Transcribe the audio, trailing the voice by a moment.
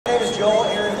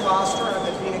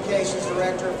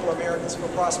Director for Americans for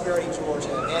Prosperity,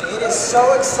 Georgia. And it is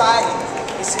so exciting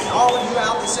to see all of you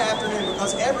out this afternoon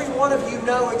because every one of you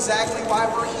know exactly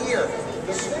why we're here.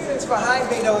 The students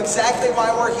behind me know exactly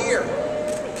why we're here.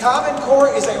 Common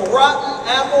Core is a rotten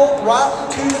apple,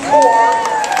 rotten to the core.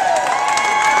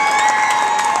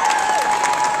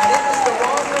 And it is the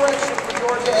wrong direction for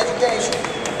Georgia education.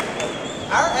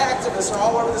 Our activists are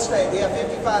all over the state. We have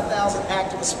 55,000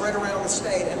 activists spread around the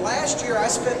state. And last year, I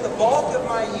spent the bulk of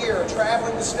my year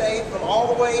traveling the state from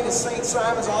all the way to St.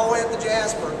 Simons, all the way up to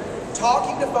Jasper,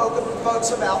 talking to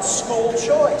folks about school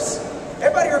choice.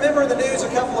 Everybody remember in the news a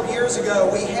couple of years ago,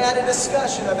 we had a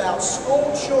discussion about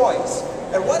school choice.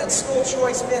 And what did school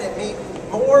choice mean? It meant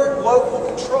more local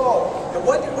control. And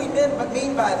what did we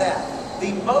mean by that?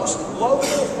 The most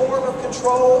local form of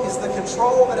control is the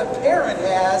control that a parent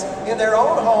has in their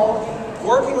own home,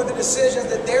 working with the decisions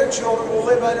that their children will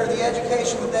live under, the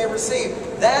education that they receive.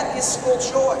 That is school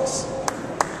choice.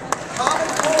 Common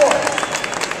Core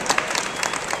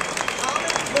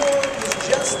is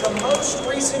just the most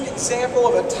recent example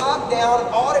of a top-down,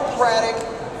 autocratic,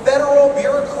 federal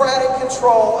bureaucratic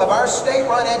control of our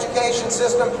state-run education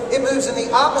system. It moves in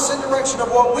the opposite direction of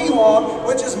what we want,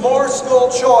 which is more school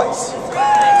choice.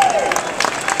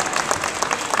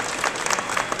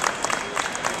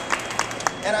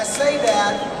 And I say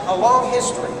that a long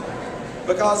history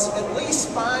because at least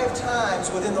 5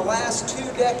 times within the last 2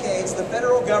 decades, the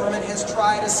federal government has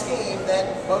tried a scheme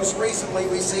that most recently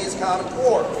we see as Common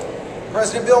Core.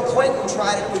 President Bill Clinton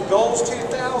tried it with Goals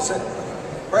 2000.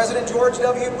 President George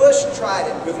W. Bush tried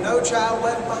it with No Child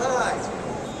Left Behind.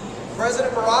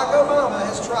 President Barack Obama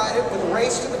has tried it with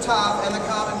Race to the Top and the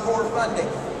Common Core funding.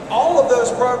 All of those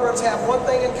programs have one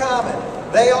thing in common.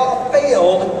 They all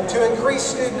failed to increase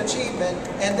student achievement,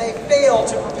 and they failed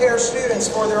to prepare students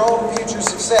for their own future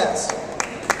success.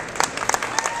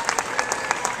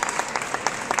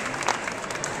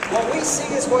 What we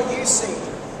see is what you see.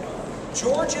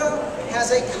 Georgia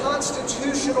has a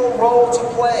constitutional role to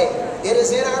play. It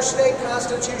is in our state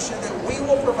constitution that we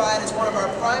will provide as one of our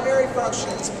primary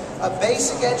functions a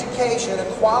basic education, a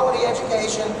quality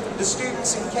education to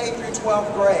students in K through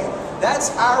 12th grade.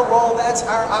 That's our role, that's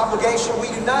our obligation. We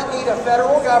do not need a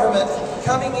federal government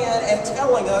coming in and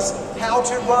telling us how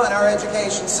to run our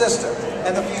education system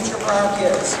and the future for our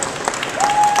kids.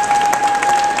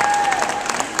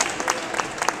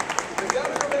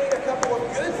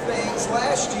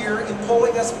 Last year in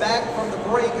pulling us back from the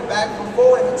brink and back from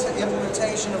full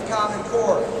implementation of Common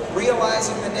Core,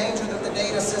 realizing the danger that the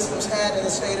data systems had in the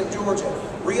state of Georgia,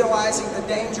 realizing the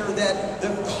danger that the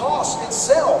cost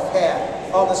itself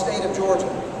had on the state of Georgia.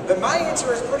 But my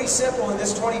answer is pretty simple in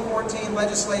this 2014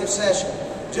 legislative session.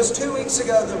 Just 2 weeks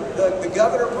ago, the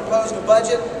governor proposed a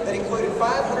budget that included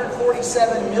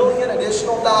 $547 million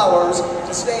additional dollars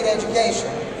to state education.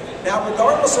 Now,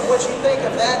 regardless of what you think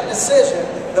of that decision,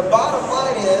 the bottom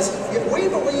line is, if we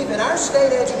believe in our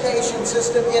state education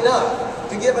system enough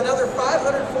to give another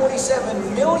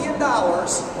 $547 million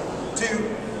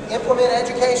to implement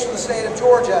education in the state of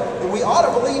Georgia, then we ought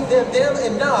to believe them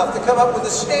enough to come up with the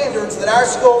standards that our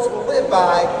schools will live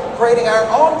by, creating our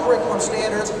own curriculum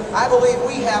standards. I believe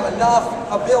we have enough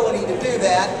ability to do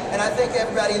that, and I think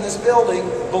everybody in this building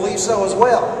believes so as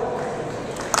well.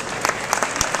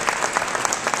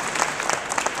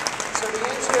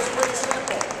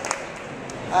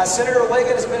 Senator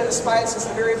Liggett has been in this fight since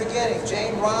the very beginning.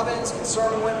 Jane Robbins,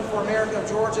 Conservative Women for America of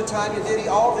Georgia, Tanya Diddy,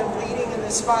 all of them leading in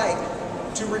this fight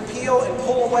to repeal and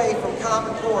pull away from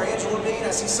Common Core. Angela Bean,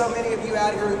 I see so many of you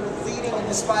out here leading in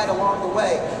this fight along the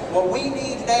way. What we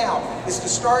need now is to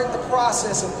start the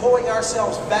process of pulling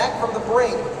ourselves back from the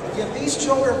brink and give these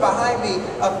children behind me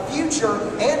a future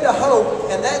and a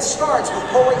hope, and that starts with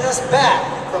pulling us back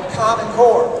from Common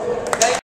Core.